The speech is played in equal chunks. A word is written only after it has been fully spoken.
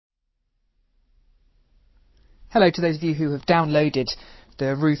Hello to those of you who have downloaded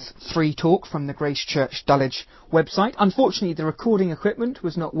the Ruth 3 talk from the Grace Church Dulwich website. Unfortunately, the recording equipment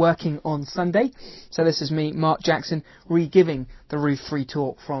was not working on Sunday, so this is me, Mark Jackson, re-giving the Ruth 3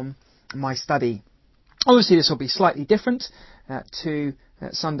 talk from my study. Obviously, this will be slightly different to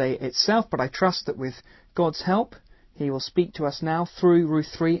Sunday itself, but I trust that with God's help, He will speak to us now through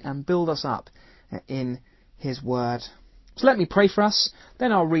Ruth 3 and build us up in His Word. So let me pray for us,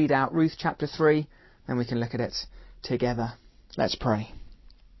 then I'll read out Ruth chapter 3, and we can look at it together. Let's pray.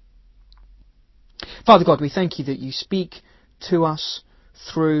 Father God, we thank you that you speak to us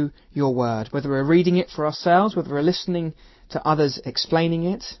through your word, whether we're reading it for ourselves, whether we're listening to others explaining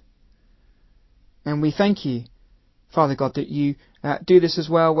it. And we thank you, Father God, that you do this as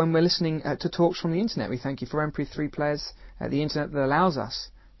well when we're listening to talks from the internet. We thank you for MP3 players at the internet that allows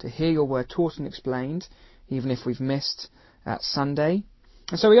us to hear your word taught and explained, even if we've missed Sunday.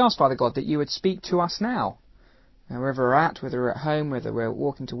 And so we ask, Father God, that you would speak to us now. Wherever we're at, whether we're at home, whether we're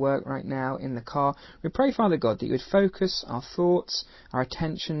walking to work right now, in the car, we pray, Father God, that you would focus our thoughts, our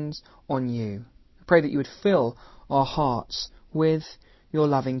attentions on you. We pray that you would fill our hearts with your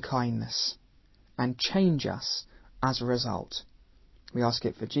loving kindness and change us as a result. We ask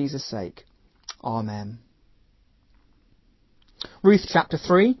it for Jesus' sake. Amen. Ruth chapter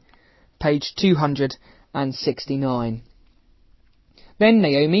 3, page 269. Then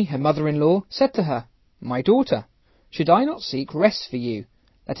Naomi, her mother-in-law, said to her, "My daughter, should I not seek rest for you,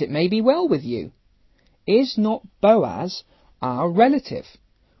 that it may be well with you? Is not Boaz our relative,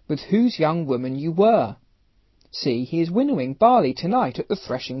 with whose young woman you were? See, he is winnowing barley tonight at the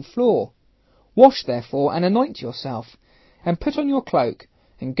threshing floor. Wash therefore and anoint yourself, and put on your cloak,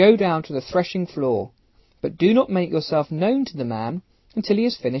 and go down to the threshing floor. But do not make yourself known to the man until he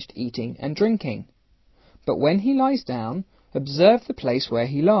has finished eating and drinking. But when he lies down, observe the place where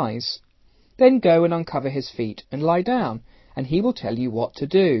he lies. Then go and uncover his feet and lie down, and he will tell you what to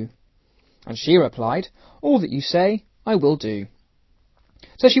do." And she replied, "All that you say, I will do."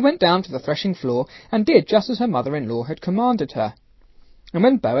 So she went down to the threshing floor and did just as her mother-in-law had commanded her. And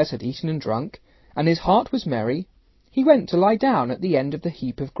when Boaz had eaten and drunk, and his heart was merry, he went to lie down at the end of the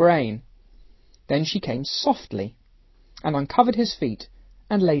heap of grain. Then she came softly, and uncovered his feet,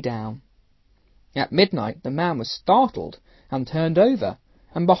 and lay down. At midnight the man was startled, and turned over,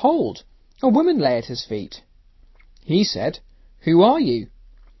 and behold, a woman lay at his feet. He said, "Who are you?"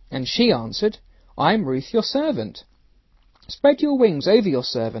 And she answered, "I am Ruth your servant. Spread your wings over your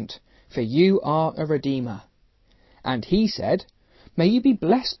servant, for you are a redeemer." And he said, "May you be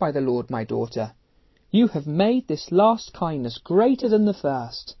blessed by the Lord, my daughter. You have made this last kindness greater than the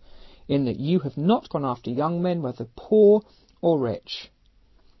first, in that you have not gone after young men, whether poor or rich.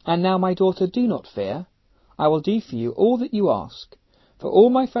 And now, my daughter, do not fear. I will do for you all that you ask, for all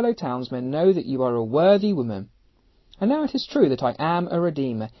my fellow townsmen know that you are a worthy woman. And now it is true that I am a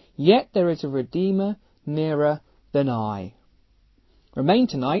redeemer, yet there is a redeemer nearer than I. Remain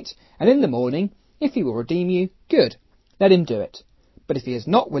tonight, and in the morning, if he will redeem you, good, let him do it. But if he is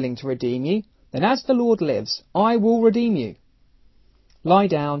not willing to redeem you, then as the Lord lives, I will redeem you. Lie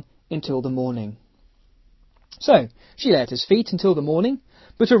down until the morning." So she lay at his feet until the morning,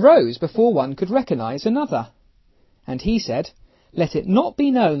 but arose before one could recognize another. And he said, "Let it not be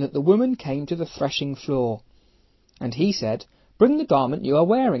known that the woman came to the threshing floor." And he said, "Bring the garment you are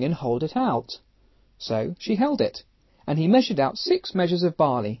wearing and hold it out." So she held it, and he measured out 6 measures of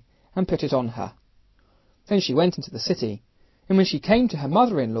barley, and put it on her. Then she went into the city, and when she came to her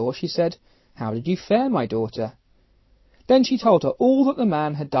mother-in-law, she said, "How did you fare, my daughter?" Then she told her all that the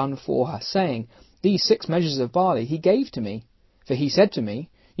man had done for her, saying, "These 6 measures of barley he gave to me, for he said to me,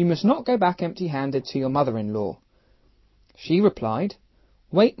 'You must not go back empty-handed to your mother-in-law.'" She replied,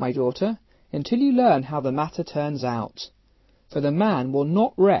 "Wait, my daughter, until you learn how the matter turns out. For the man will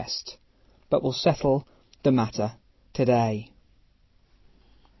not rest, but will settle the matter today."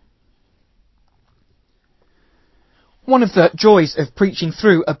 One of the joys of preaching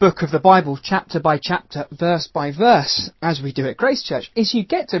through a book of the Bible chapter by chapter, verse by verse, as we do at Grace Church, is you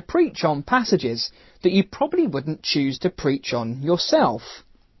get to preach on passages that you probably wouldn't choose to preach on yourself.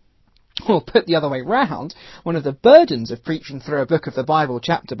 Or put the other way round, one of the burdens of preaching through a book of the Bible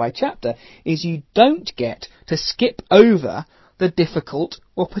chapter by chapter is you don't get to skip over the difficult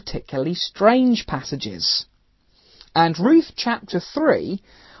or particularly strange passages. And Ruth chapter 3,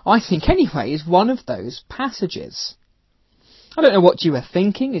 I think anyway, is one of those passages. I don't know what you were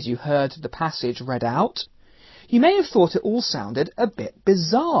thinking as you heard the passage read out. You may have thought it all sounded a bit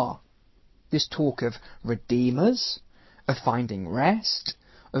bizarre. This talk of redeemers, of finding rest,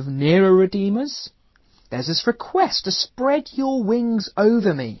 of nearer redeemers. There's this request to spread your wings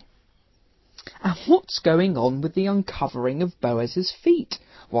over me. And what's going on with the uncovering of Boaz's feet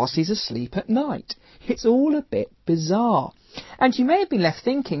whilst he's asleep at night? It's all a bit bizarre. And you may have been left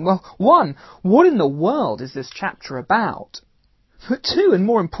thinking, well, one, what in the world is this chapter about? But two, and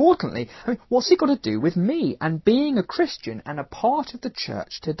more importantly, what's it got to do with me and being a Christian and a part of the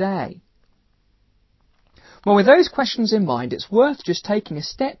church today? Well, with those questions in mind, it's worth just taking a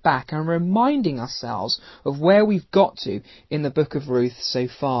step back and reminding ourselves of where we've got to in the book of Ruth so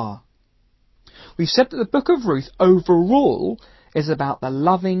far. We've said that the book of Ruth overall is about the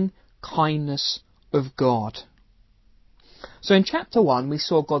loving kindness of God. So in chapter 1 we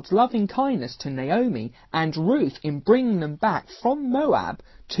saw God's loving kindness to Naomi and Ruth in bringing them back from Moab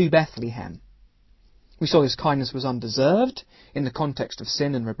to Bethlehem. We saw this kindness was undeserved in the context of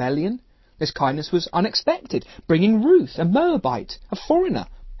sin and rebellion. This kindness was unexpected, bringing Ruth, a Moabite, a foreigner,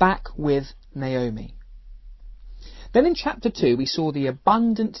 back with Naomi. Then in chapter 2 we saw the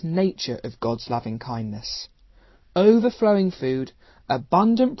abundant nature of God's loving kindness. Overflowing food,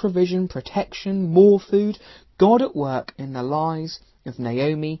 abundant provision, protection, more food, God at work in the lives of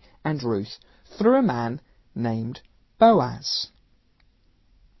Naomi and Ruth through a man named Boaz.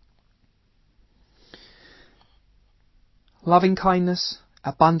 Loving kindness,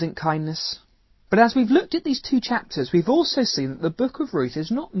 abundant kindness. But as we've looked at these two chapters, we've also seen that the book of Ruth is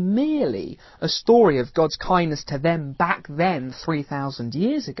not merely a story of God's kindness to them back then 3,000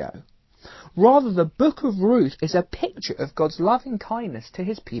 years ago. Rather, the book of Ruth is a picture of God's loving kindness to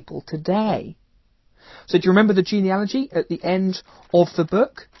his people today. So do you remember the genealogy at the end of the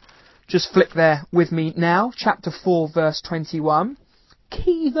book? Just flick there with me now, chapter 4, verse 21.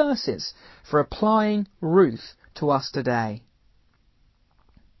 Key verses for applying Ruth to us today.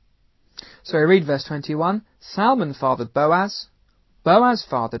 So I read verse 21. Salmon fathered Boaz, Boaz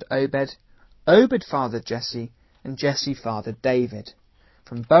fathered Obed, Obed fathered Jesse, and Jesse fathered David.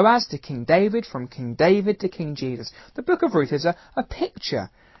 From Boaz to King David, from King David to King Jesus. The book of Ruth is a picture,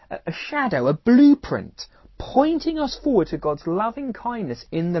 a shadow, a blueprint, pointing us forward to God's loving kindness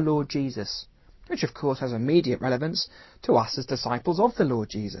in the Lord Jesus, which of course has immediate relevance to us as disciples of the Lord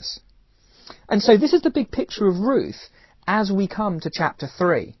Jesus. And so this is the big picture of Ruth as we come to chapter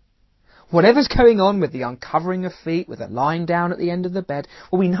 3. Whatever's going on with the uncovering of feet, with the lying down at the end of the bed,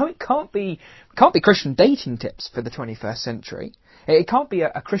 well, we know it can't be Christian dating tips for the 21st century. It can't be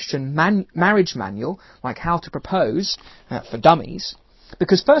a Christian marriage manual, like how to propose for dummies.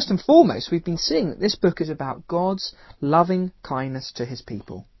 Because first and foremost, we've been seeing that this book is about God's loving kindness to his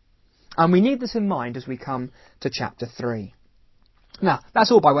people. And we need this in mind as we come to chapter 3. Now,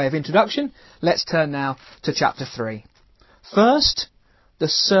 that's all by way of introduction. Let's turn now to chapter 3. First, the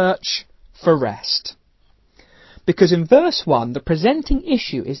search for rest. Because in verse 1, the presenting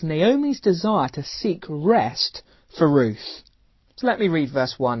issue is Naomi's desire to seek rest for Ruth. So let me read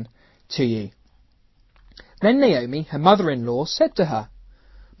verse 1 to you. Then Naomi, her mother-in-law, said to her,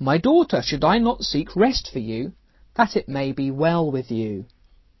 My daughter, should I not seek rest for you, that it may be well with you?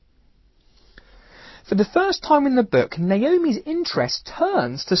 For the first time in the book, Naomi's interest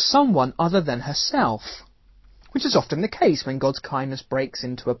turns to someone other than herself, which is often the case when God's kindness breaks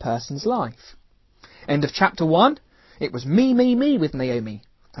into a person's life. End of chapter 1, it was me with Naomi.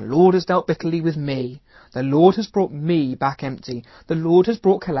 The Lord has dealt bitterly with me. The Lord has brought me back empty. The Lord has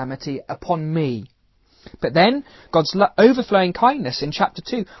brought calamity upon me. But then God's overflowing kindness in chapter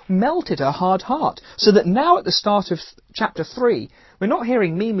 2 melted her hard heart, so that now at the start of chapter 3, we're not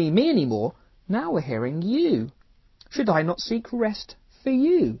hearing me anymore. Now we're hearing you. Should I not seek rest for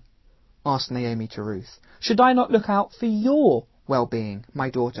you? Asked Naomi to Ruth. Should I not look out for your well-being, my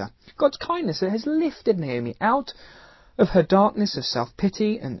daughter? God's kindness has lifted Naomi out of her darkness of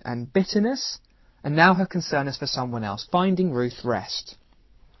self-pity and bitterness, and now her concern is for someone else, finding Ruth rest.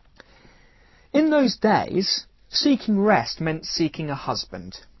 In those days, seeking rest meant seeking a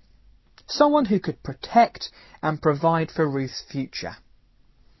husband, someone who could protect and provide for Ruth's future.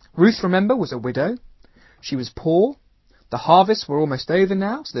 Ruth, remember, was a widow. She was poor. The harvests were almost over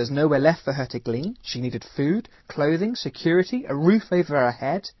now, so there's nowhere left for her to glean. She needed food, clothing, security, a roof over her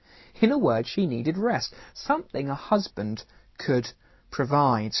head. In a word, she needed rest, something a husband could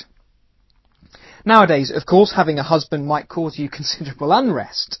provide. Nowadays, of course, having a husband might cause you considerable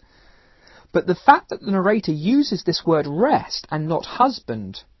unrest. But the fact that the narrator uses this word rest and not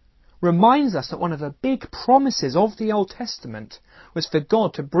husband reminds us that one of the big promises of the Old Testament was for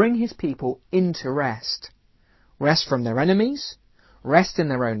God to bring his people into rest. Rest from their enemies, rest in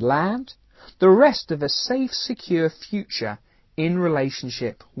their own land, the rest of a safe, secure future in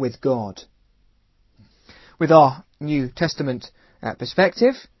relationship with God. With our New Testament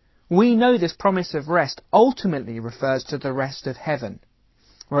perspective, we know this promise of rest ultimately refers to the rest of heaven.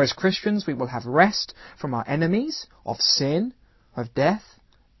 Whereas Christians, we will have rest from our enemies, of sin, of death,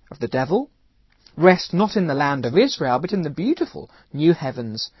 of the devil. Rest not in the land of Israel, but in the beautiful new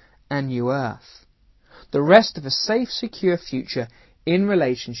heavens and new earth. The rest of a safe, secure future in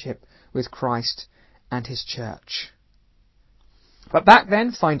relationship with Christ and his church. But back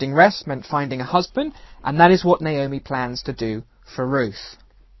then, finding rest meant finding a husband, and that is what Naomi plans to do for Ruth.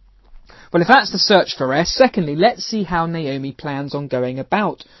 Well, if that's the search for rest, secondly, let's see how Naomi plans on going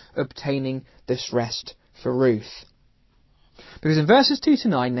about obtaining this rest for Ruth. Because in verses 2 to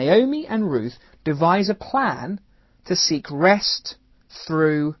 9, Naomi and Ruth devise a plan to seek rest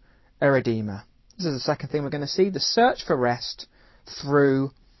through a redeemer. This is the second thing we're going to see, the search for rest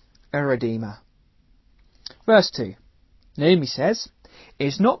through a redeemer. Verse 2, Naomi says,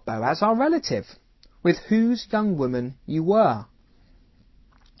 "Is not Boaz our relative, with whose young woman you were?"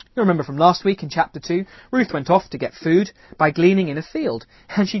 You remember from last week in chapter 2, Ruth went off to get food by gleaning in a field,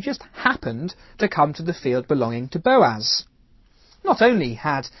 and she just happened to come to the field belonging to Boaz. Not only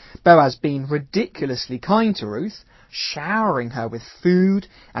had Boaz been ridiculously kind to Ruth, showering her with food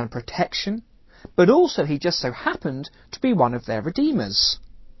and protection, but also he just so happened to be one of their redeemers.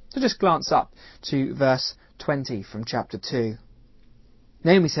 So just glance up to verse 20 from chapter 2.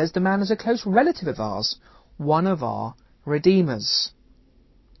 Naomi says, "The man is a close relative of ours, one of our redeemers."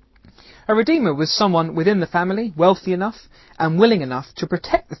 A redeemer was someone within the family, wealthy enough and willing enough to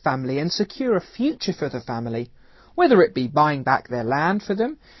protect the family and secure a future for the family, whether it be buying back their land for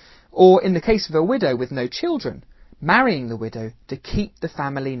them, or in the case of a widow with no children, marrying the widow to keep the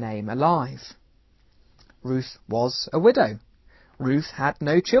family name alive. Ruth was a widow. Ruth had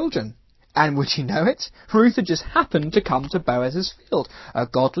no children. And would you know it, Ruth had just happened to come to Boaz's field, a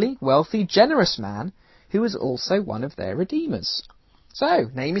godly, wealthy, generous man who was also one of their redeemers.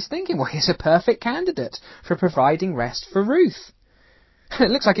 So, Naomi's thinking, well, he's a perfect candidate for providing rest for Ruth. It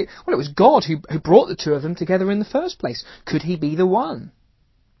looks like it was God who brought the two of them together in the first place. Could he be the one?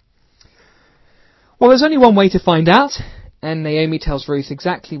 Well, there's only one way to find out, and Naomi tells Ruth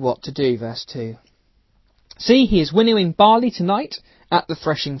exactly what to do, verse 2. "See, he is winnowing barley tonight at the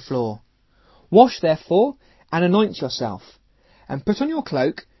threshing floor. Wash, therefore, and anoint yourself, and put on your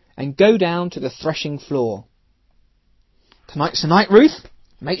cloak, and go down to the threshing floor." Tonight's the night, Ruth.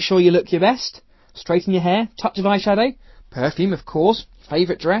 Make sure you look your best. Straighten your hair, touch of eyeshadow, perfume, of course,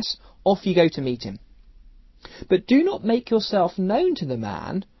 favourite dress. Off you go to meet him. But do not make yourself known to the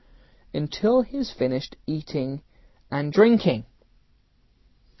man until he has finished eating and drinking.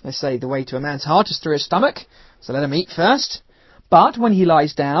 They say the way to a man's heart is through his stomach, so let him eat first. But when he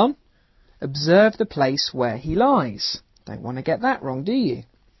lies down, observe the place where he lies. Don't want to get that wrong, do you?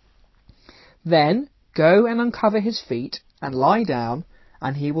 Then go and uncover his feet and lie down,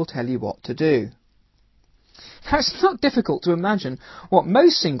 and he will tell you what to do. Now, it's not difficult to imagine what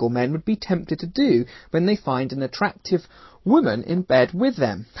most single men would be tempted to do when they find an attractive woman in bed with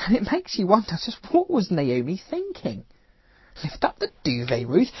them. And it makes you wonder, just what was Naomi thinking? Lift up the duvet,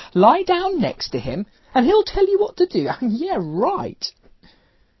 Ruth, lie down next to him, and he'll tell you what to do. Yeah, right.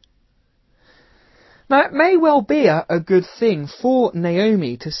 Now, it may well be a good thing for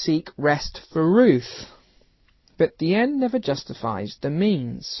Naomi to seek rest for Ruth, but the end never justifies the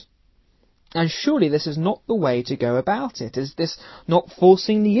means. And surely this is not the way to go about it. Is this not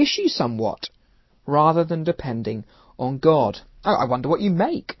forcing the issue somewhat, rather than depending on God? I wonder what you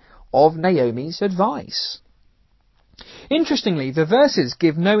make of Naomi's advice. Interestingly, the verses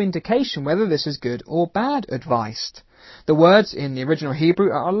give no indication whether this is good or bad advice. The words in the original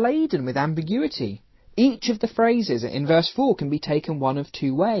Hebrew are laden with ambiguity. Each of the phrases in verse 4 can be taken one of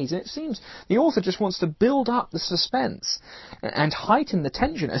two ways, and it seems the author just wants to build up the suspense and heighten the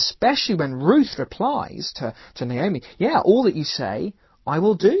tension, especially when Ruth replies to Naomi, "Yeah, all that you say, I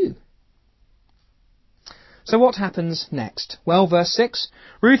will do." So what happens next? Well, verse 6,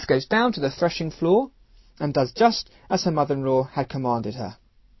 Ruth goes down to the threshing floor and does just as her mother-in-law had commanded her.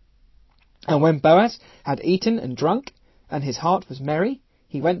 And when Boaz had eaten and drunk, and his heart was merry,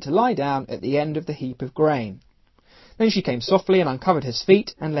 he went to lie down at the end of the heap of grain. Then she came softly and uncovered his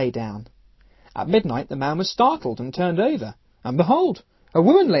feet and lay down. At midnight the man was startled and turned over, and behold, a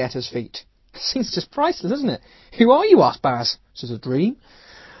woman lay at his feet. Seems just priceless, isn't it? "Who are you?" asked Boaz. "This is a dream."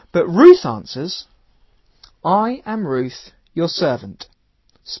 But Ruth answers, "I am Ruth, your servant.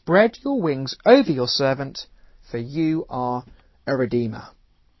 Spread your wings over your servant, for you are a redeemer."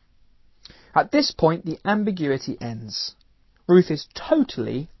 At this point the ambiguity ends. Ruth is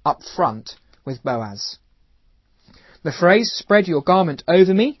totally upfront with Boaz. The phrase, "spread your garment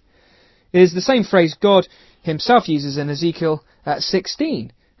over me," is the same phrase God himself uses in Ezekiel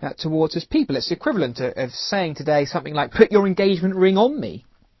 16 towards his people. It's the equivalent of saying today something like, "put your engagement ring on me."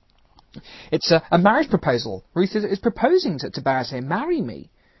 It's a marriage proposal. Ruth is proposing to Boaz here, marry me,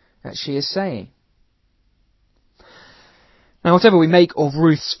 she is saying. Now, whatever we make of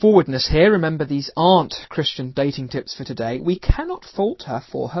Ruth's forwardness here, remember these aren't Christian dating tips for today, we cannot fault her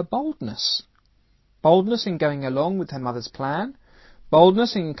for her boldness. Boldness in going along with her mother's plan.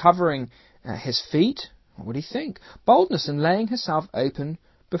 Boldness in covering his feet. What would he think? Boldness in laying herself open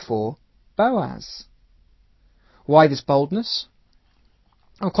before Boaz. Why this boldness?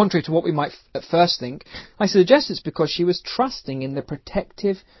 Well, contrary to what we might at first think, I suggest it's because she was trusting in the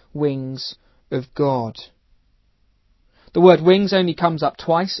protective wings of God. The word wings only comes up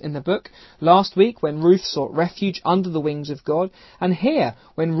twice in the book. Last week when Ruth sought refuge under the wings of God, and here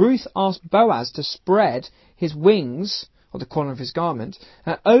when Ruth asked Boaz to spread his wings, or the corner of his garment,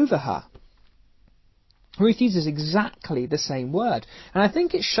 over her. Ruth uses exactly the same word, and I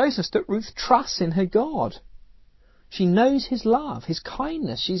think it shows us that Ruth trusts in her God. She knows his love, his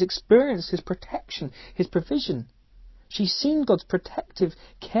kindness. She's experienced his protection, his provision. She's seen God's protective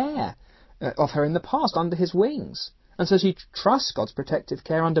care of her in the past under his wings. And so she trusts God's protective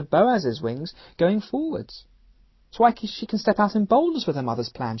care under Boaz's wings going forwards. That's why she can step out in boldness with her mother's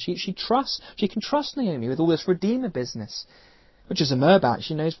plan. She can trust Naomi with all this Redeemer business, which as a Moabite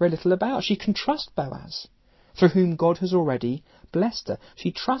she knows very little about. She can trust Boaz, through whom God has already blessed her.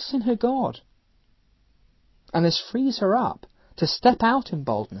 She trusts in her God. And this frees her up to step out in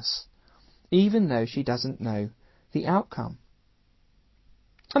boldness, even though she doesn't know the outcome.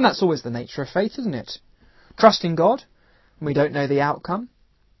 And that's always the nature of faith, isn't it? Trusting God, and we don't know the outcome.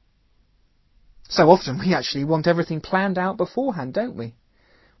 So often we actually want everything planned out beforehand, don't we?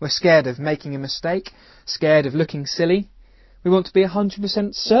 We're scared of making a mistake, scared of looking silly. We want to be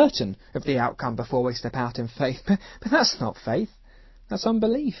 100% certain of the outcome before we step out in faith. But that's not faith. That's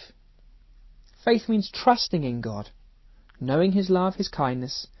unbelief. Faith means trusting in God, knowing his love, his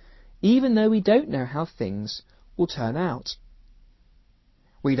kindness, even though we don't know how things will turn out.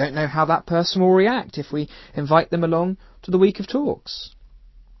 We don't know how that person will react if we invite them along to the week of talks.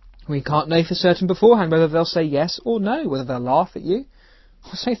 We can't know for certain beforehand whether they'll say yes or no, whether they'll laugh at you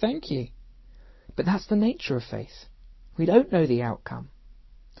or say thank you. But that's the nature of faith. We don't know the outcome.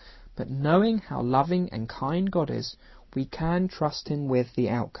 But knowing how loving and kind God is, we can trust him with the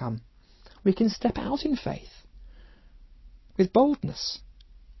outcome. We can step out in faith with boldness,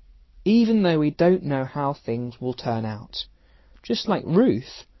 even though we don't know how things will turn out. Just like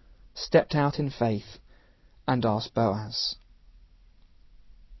Ruth stepped out in faith and asked Boaz.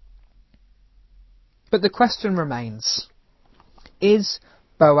 But the question remains, is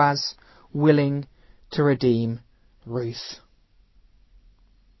Boaz willing to redeem Ruth?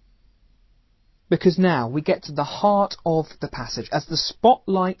 Because now we get to the heart of the passage as the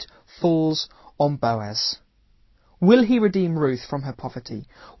spotlight falls on Boaz. Will he redeem Ruth from her poverty?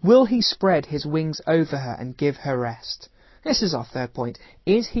 Will he spread his wings over her and give her rest? This is our third point.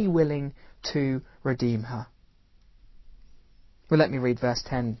 Is he willing to redeem her? Well, let me read verse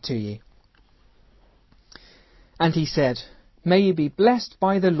 10 to you. And he said, "May you be blessed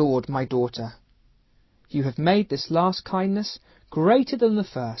by the Lord, my daughter. You have made this last kindness greater than the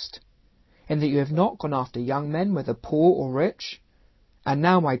first, in that you have not gone after young men, whether poor or rich. And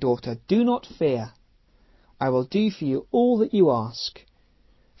now, my daughter, do not fear. I will do for you all that you ask.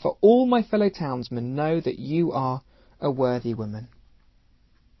 For all my fellow townsmen know that you are a worthy woman."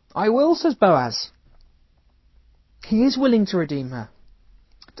 I will, says Boaz. He is willing to redeem her.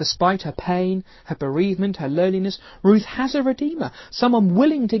 Despite her pain, her bereavement, her loneliness, Ruth has a redeemer, someone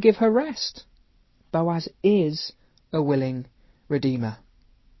willing to give her rest. Boaz is a willing redeemer.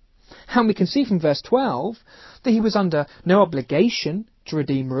 And we can see from verse 12 that he was under no obligation to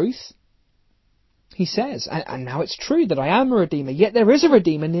redeem Ruth. He says, and now it's true that I am a redeemer, yet there is a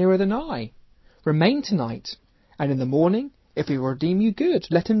redeemer nearer than I. Remain tonight, and in the morning, if he will redeem you, good,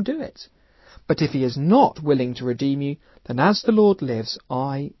 let him do it. But if he is not willing to redeem you, then as the Lord lives,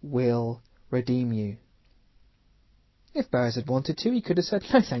 I will redeem you. If Boaz had wanted to, he could have said,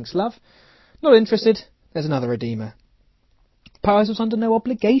 "No thanks, love. Not interested. There's another redeemer." Boaz was under no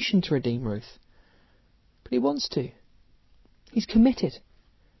obligation to redeem Ruth. But he wants to. He's committed.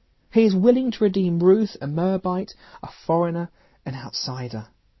 He is willing to redeem Ruth, a Moabite, a foreigner, an outsider.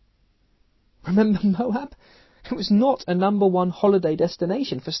 Remember Moab? It was not a number one holiday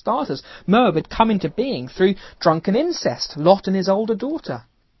destination. For starters, Moab had come into being through drunken incest, Lot and his older daughter.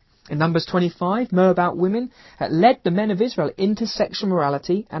 In Numbers 25, Moabite women led the men of Israel into sexual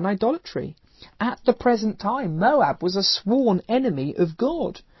morality and idolatry. At the present time, Moab was a sworn enemy of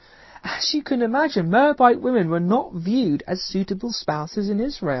God. As you can imagine, Moabite women were not viewed as suitable spouses in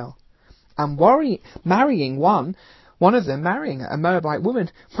Israel. And marrying one One of them, marrying a Moabite woman,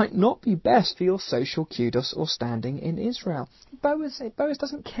 might not be best for your social kudos or standing in Israel. Boaz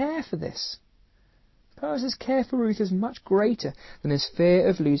doesn't care for this. Boaz's care for Ruth is much greater than his fear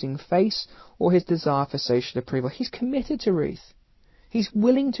of losing face or his desire for social approval. He's committed to Ruth. He's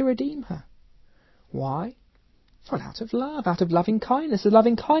willing to redeem her. Why? Well, out of love, out of loving kindness, the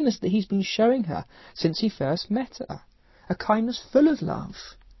loving kindness that he's been showing her since he first met her. A kindness full of love.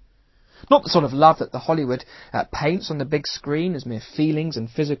 Not the sort of love that the Hollywood paints on the big screen as mere feelings and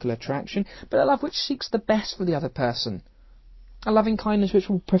physical attraction, but a love which seeks the best for the other person. A loving kindness which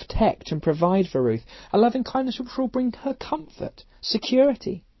will protect and provide for Ruth. A loving kindness which will bring her comfort,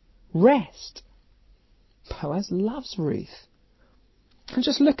 security, rest. Boaz loves Ruth. And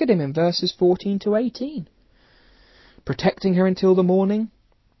just look at him in verses 14 to 18. Protecting her until the morning,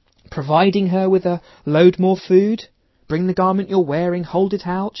 providing her with a load more food. Bring the garment you're wearing, hold it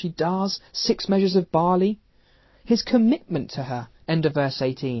out, she does, 6 measures of barley. His commitment to her, end of verse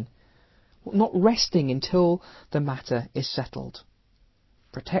 18. Not resting until the matter is settled.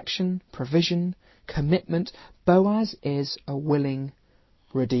 Protection, provision, commitment. Boaz is a willing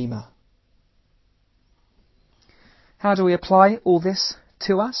redeemer. How do we apply all this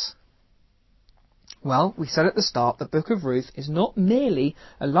to us? Well, we said at the start, the book of Ruth is not merely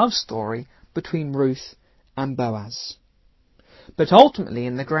a love story between Ruth and Boaz. But ultimately,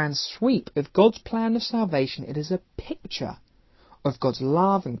 in the grand sweep of God's plan of salvation, it is a picture of God's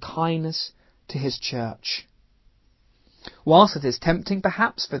love and kindness to his church. Whilst it is tempting,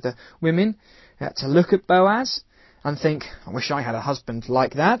 perhaps, for the women to look at Boaz and think, I wish I had a husband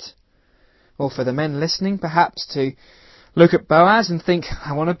like that. Or for the men listening, perhaps, to look at Boaz and think,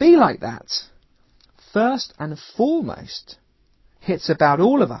 I want to be like that. First and foremost, it's about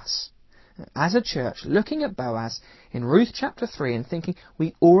all of us, as a church, looking at Boaz in Ruth chapter 3 and thinking,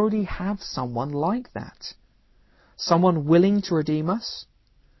 we already have someone like that. Someone willing to redeem us.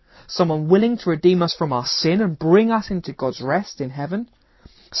 Someone willing to redeem us from our sin and bring us into God's rest in heaven.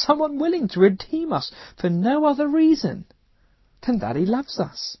 Someone willing to redeem us for no other reason than that he loves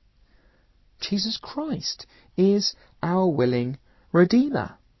us. Jesus Christ is our willing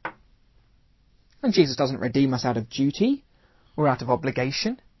Redeemer. And Jesus doesn't redeem us out of duty or out of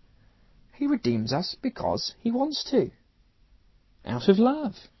obligation. He redeems us because he wants to, out of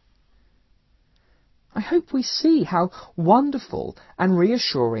love. I hope we see how wonderful and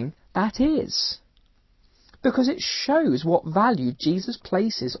reassuring that is, because it shows what value Jesus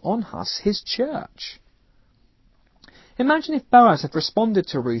places on us, his church. Imagine if Boaz had responded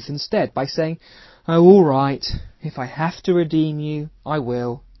to Ruth instead by saying, oh, all right, if I have to redeem you, I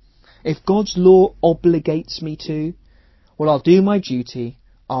will. If God's law obligates me to, well, I'll do my duty,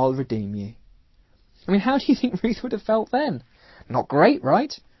 I'll redeem you. I mean, how do you think Ruth would have felt then? Not great,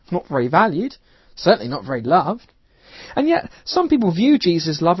 right? Not very valued. Certainly not very loved. And yet, some people view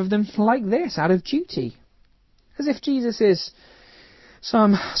Jesus' love of them like this, out of duty. As if Jesus is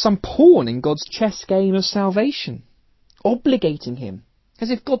some pawn in God's chess game of salvation, obligating him.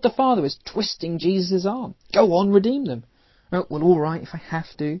 As if God the Father is twisting Jesus' arm. Go on, redeem them. Oh, well, all right, if I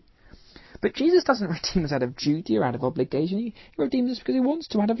have to. But Jesus doesn't redeem us out of duty or out of obligation. He redeems us because he wants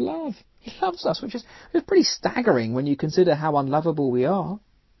to, out of love. He loves us, which is pretty staggering when you consider how unlovable we are.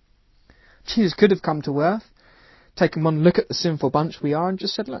 Jesus could have come to earth, taken one look at the sinful bunch we are, and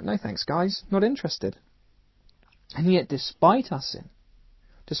just said, look, no thanks, guys, not interested. And yet, despite our sin,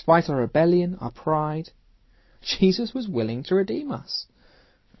 despite our rebellion, our pride, Jesus was willing to redeem us.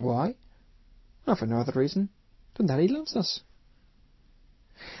 Why? Not for no other reason than that he loves us.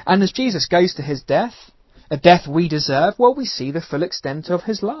 And as Jesus goes to his death, a death we deserve, well, we see the full extent of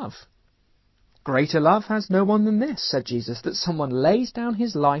his love. Greater love has no one than this, said Jesus, that someone lays down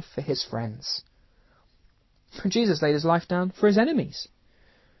his life for his friends. Jesus laid his life down for his enemies.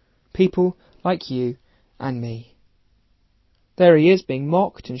 People like you and me. There he is, being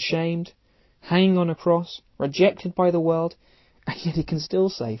mocked and shamed, hanging on a cross, rejected by the world, and yet he can still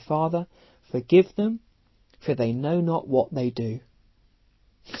say, Father, forgive them, for they know not what they do.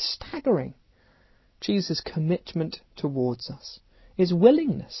 Staggering. Jesus' commitment towards us, his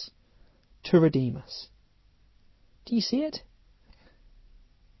willingness to redeem us. Do you see it?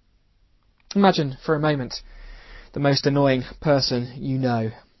 Imagine for a moment the most annoying person you know.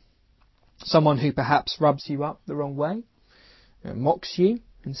 Someone who perhaps rubs you up the wrong way, mocks you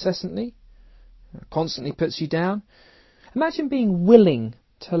incessantly, constantly puts you down. Imagine being willing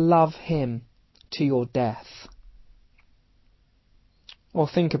to love him to your death. Or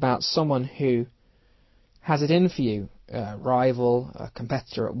think about someone who has it in for you, a rival, a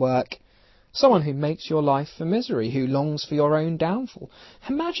competitor at work, someone who makes your life a misery, who longs for your own downfall.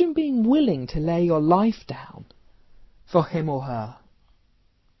 Imagine being willing to lay your life down for him or her.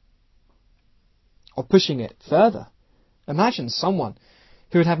 Or pushing it further, imagine someone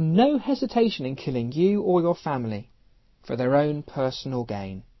who would have no hesitation in killing you or your family for their own personal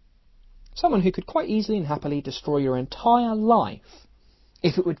gain. Someone who could quite easily and happily destroy your entire life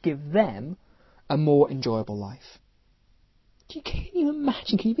if it would give them a more enjoyable life. Can you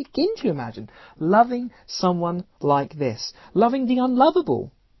imagine, can you begin to imagine loving someone like this? Loving the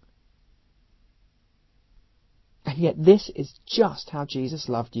unlovable? And yet this is just how Jesus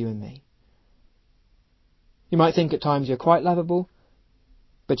loved you and me. You might think at times you're quite lovable,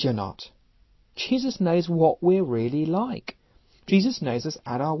 but you're not. Jesus knows what we're really like. Jesus knows us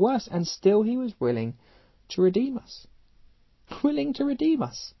at our worst, and still he was willing to redeem us. Willing to redeem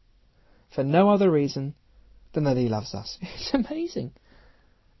us. For no other reason than that he loves us. It's amazing.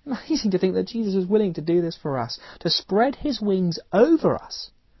 Amazing to think that Jesus was willing to do this for us. To spread his wings over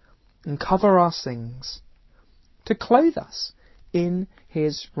us and cover our sins. To clothe us in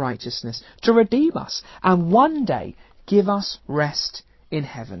his righteousness. To redeem us and one day give us rest in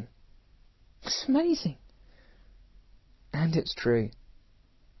heaven. It's amazing. And it's true.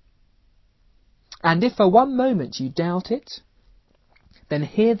 And if for one moment you doubt it, then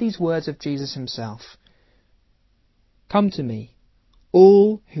hear these words of Jesus himself. Come to me,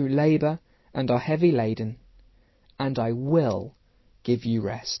 all who labour and are heavy laden, and I will give you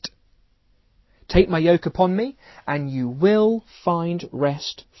rest. Take my yoke upon me, and you will find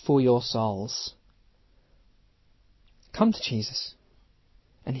rest for your souls. Come to Jesus,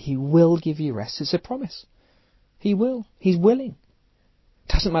 and he will give you rest. It's a promise. He will. He's willing.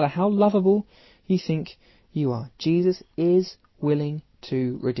 Doesn't matter how lovable you think you are. Jesus is willing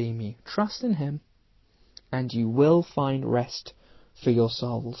to redeem you. Trust in him, and you will find rest for your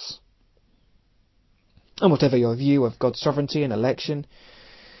souls. And whatever your view of God's sovereignty and election,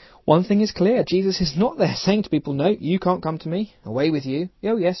 one thing is clear. Jesus is not there saying to people, no, you can't come to me. Away with you.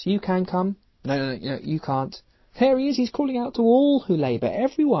 Oh, yes, you can come. No, you can't. There he is. He's calling out to all who labour,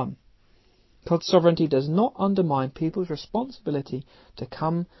 everyone. God's sovereignty does not undermine people's responsibility to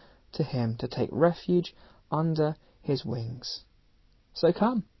come to him, to take refuge under his wings. So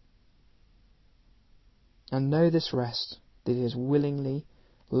come. And know this rest that he is willingly,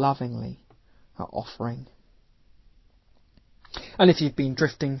 lovingly offering. And if you've been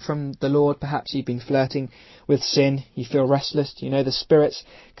drifting from the Lord, perhaps you've been flirting with sin, you feel restless, you know the Spirit's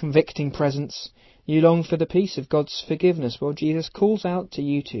convicting presence, you long for the peace of God's forgiveness, well, Jesus calls out to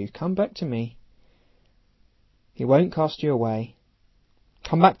you too, come back to me. He won't cast you away.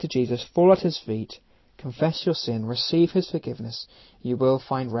 Come back to Jesus, fall at his feet, confess your sin, receive his forgiveness. You will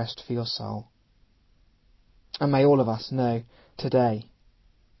find rest for your soul. And may all of us know today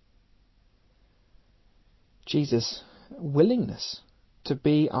Jesus' willingness to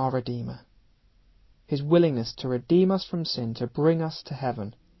be our Redeemer. His willingness to redeem us from sin, to bring us to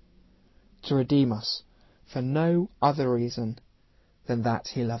heaven, to redeem us for no other reason than that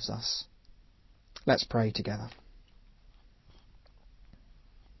he loves us. Let's pray together.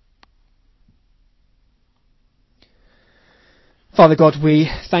 Father God,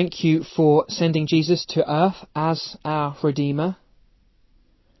 we thank you for sending Jesus to earth as our Redeemer,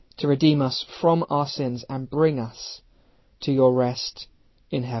 to redeem us from our sins and bring us to your rest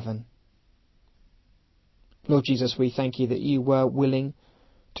in heaven. Lord Jesus, we thank you that you were willing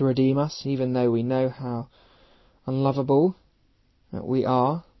to redeem us, even though we know how unlovable we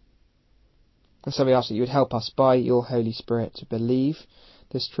are. And so we ask that you would help us by your Holy Spirit to believe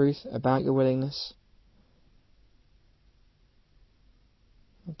this truth about your willingness,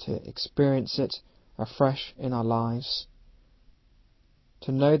 to experience it afresh in our lives,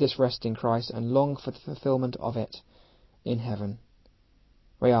 to know this rest in Christ and long for the fulfilment of it in heaven.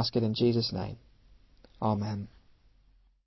 We ask it in Jesus' name. Amen.